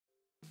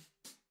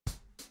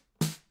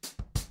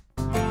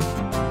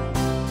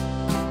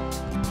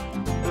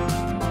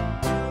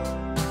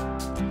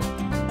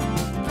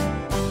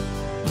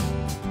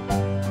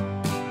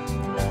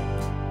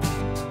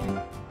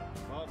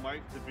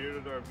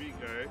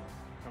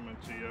coming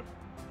to you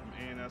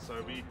from A&S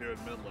RV here in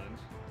Midland.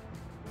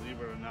 Believe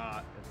it or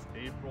not, it's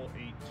April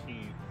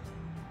 18th,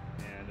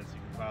 and as you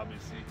can probably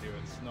see here,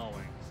 it's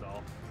snowing,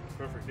 so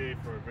perfect day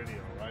for a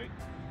video, right?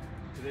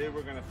 Today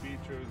we're going to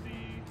feature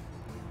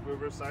the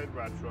Riverside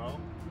Retro.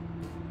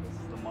 This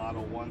is the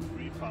model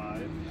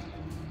 135,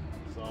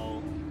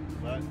 so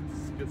let's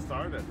get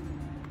started.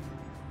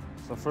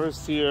 So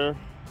first here,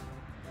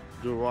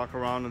 do a walk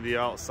around to the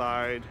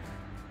outside.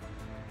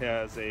 It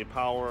has a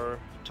power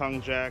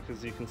tongue jack,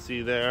 as you can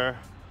see there,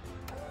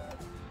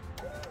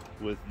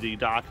 with the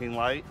docking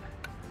light.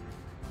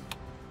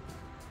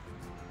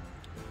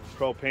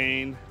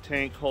 Propane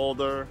tank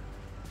holder,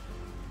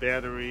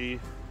 battery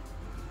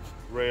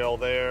rail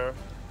there.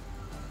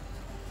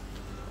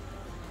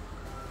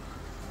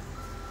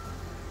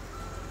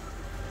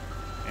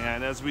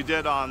 And as we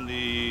did on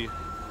the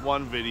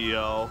one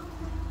video,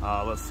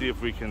 let's see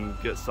if we can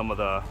get some of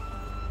the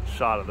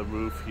shot of the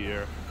roof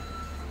here.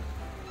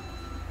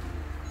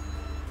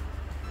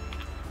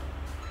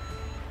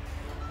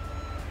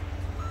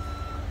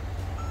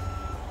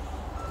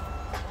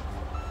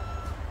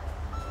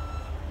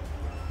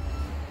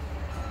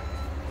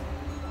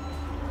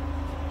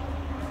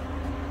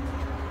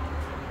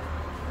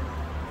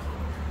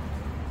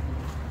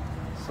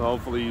 So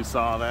hopefully you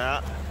saw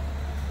that.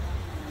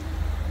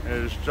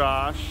 There's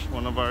Josh,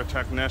 one of our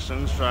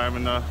technicians,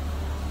 driving the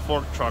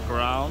fork truck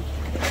around.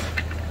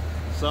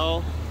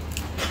 So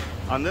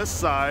on this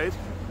side,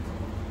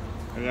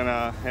 we're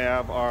gonna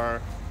have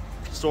our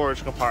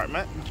storage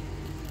compartment.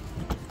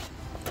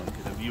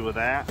 Get a view of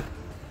that.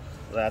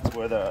 That's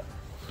where the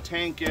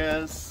tank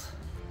is.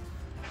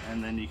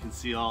 And then you can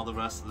see all the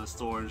rest of the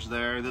storage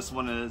there. This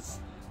one is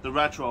the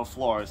retro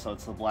floor, so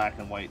it's the black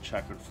and white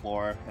checkered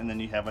floor. And then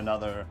you have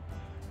another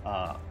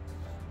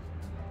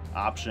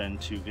option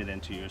to get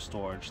into your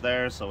storage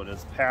there, so it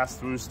is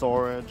pass-through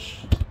storage.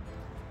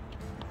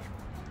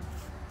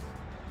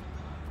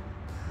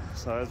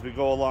 So as we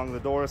go along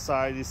the door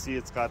side, you see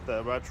it's got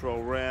the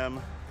retro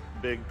rim,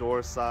 big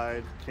door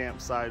side,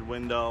 campside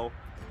window,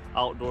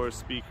 outdoor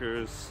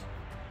speakers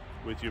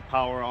with your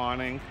power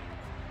awning.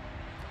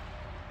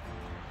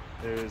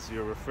 There's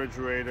your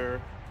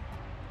refrigerator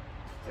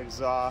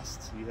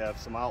exhaust. You have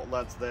some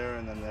outlets there,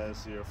 and then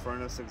there's your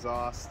furnace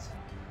exhaust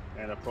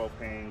and a quick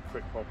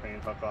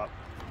propane hookup.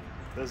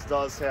 This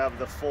does have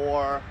the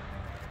 4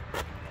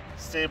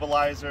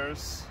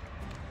 stabilizers,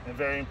 and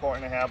very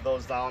important to have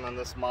those down on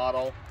this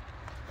model.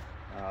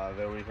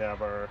 There we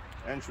have our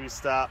entry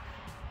step.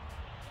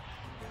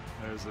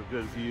 There's a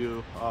good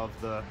view of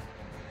the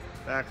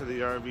back of the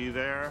RV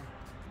there.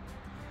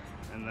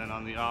 And then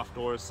on the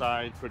off-door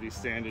side, pretty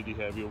standard, you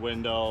have your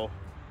window,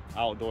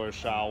 outdoor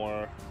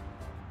shower,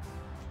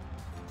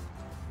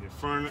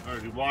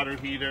 your water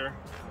heater.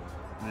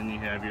 And then you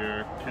have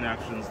your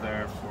connections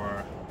there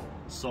for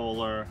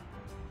solar,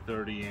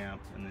 30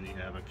 amp, and then you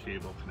have a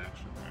cable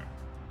connection there.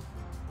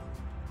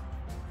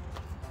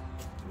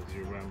 With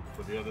your rim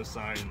for the other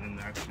side, and then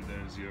actually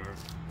there's your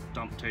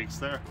dump takes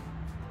there.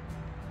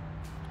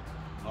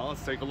 Well,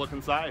 let's take a look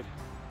inside.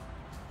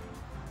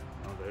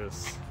 Oh,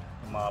 there's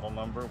the model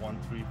number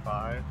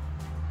 135.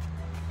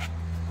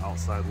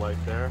 Outside light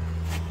there.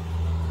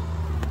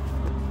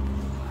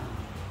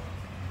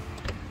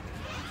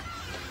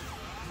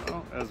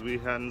 As we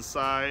head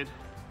inside,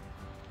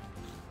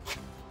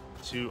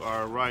 to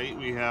our right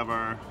we have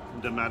our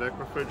Dometic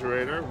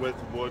refrigerator with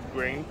wood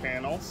grain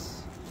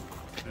panels.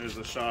 There's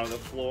a shot of the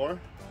floor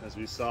as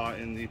we saw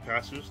in the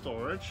pass-through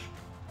storage.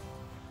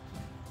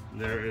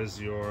 There is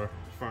your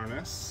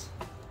furnace,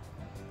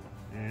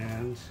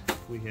 and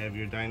we have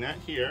your dinette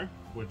here,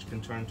 which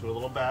can turn to a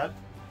little bed.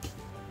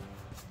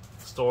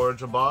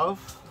 Storage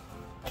above.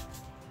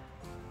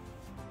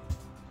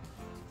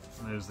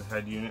 There's the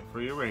head unit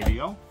for your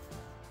radio.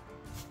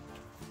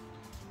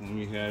 And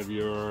we have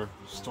your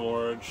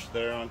storage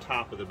there on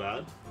top of the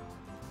bed.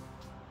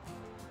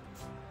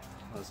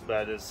 This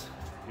bed is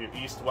your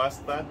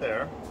east-west bed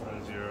there.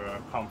 There's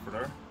your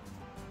comforter.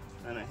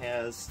 And it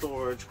has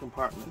storage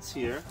compartments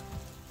here.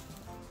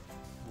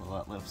 Well,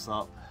 that lifts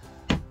up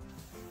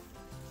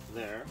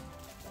there.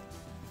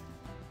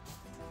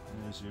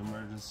 And there's your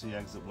emergency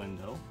exit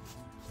window.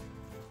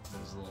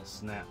 There's a little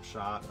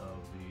snapshot of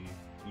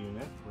the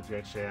unit, which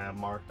actually I have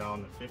marked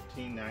down to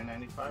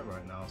 $15,995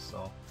 right now.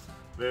 So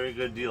very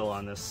good deal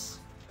on this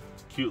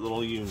cute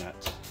little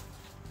unit.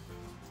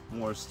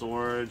 More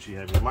storage. You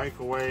have your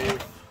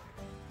microwave,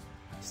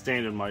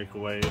 standard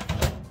microwave,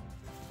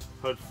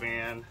 hood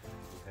fan.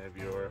 You have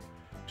your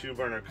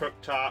 2-burner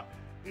cooktop,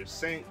 your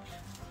sink,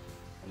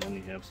 and then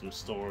you have some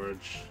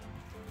storage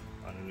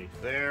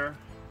underneath there.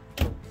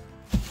 And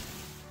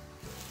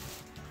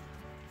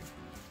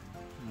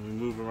we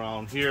move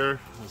around here.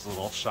 There's a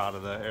little shot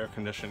of the air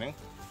conditioning.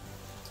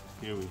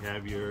 Here we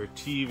have your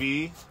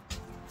TV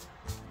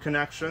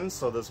connection,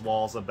 so this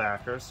wall's a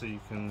backer, so you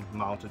can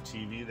mount a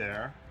TV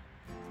there.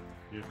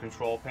 Your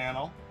control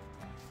panel,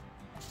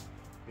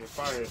 your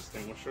fire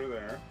extinguisher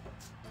there,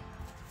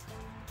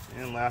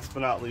 and last but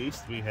not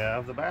least, we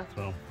have the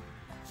bathroom.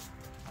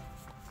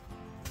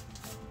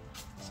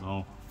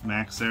 So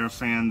max air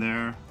fan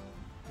there.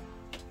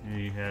 Here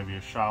you have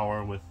your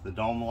shower with the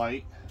dome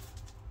light.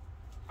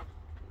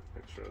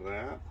 Picture of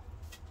that.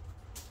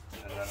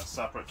 And then a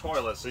separate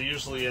toilet. So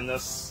usually in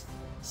this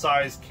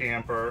size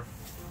camper,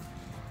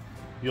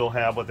 you'll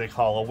have what they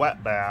call a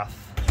wet bath,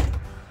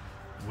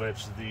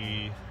 which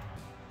the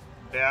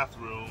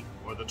bathroom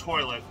or the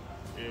toilet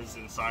is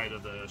inside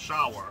of the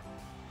shower.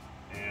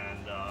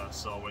 And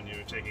so when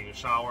you're taking a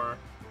shower,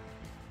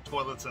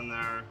 toilet's in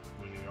there.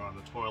 When you're on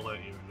the toilet,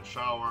 you're in the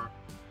shower.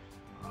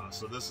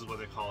 So this is what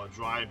they call a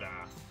dry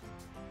bath,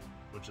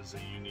 which is a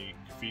unique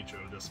feature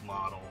of this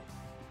model.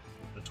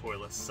 The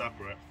toilet's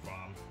separate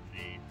from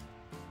the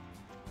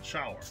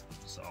shower.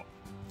 So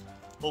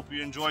hope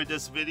you enjoyed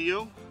this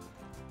video,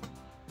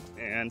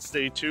 and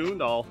stay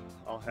tuned. I'll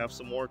have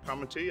some more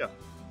coming to you.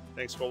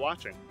 Thanks for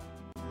watching.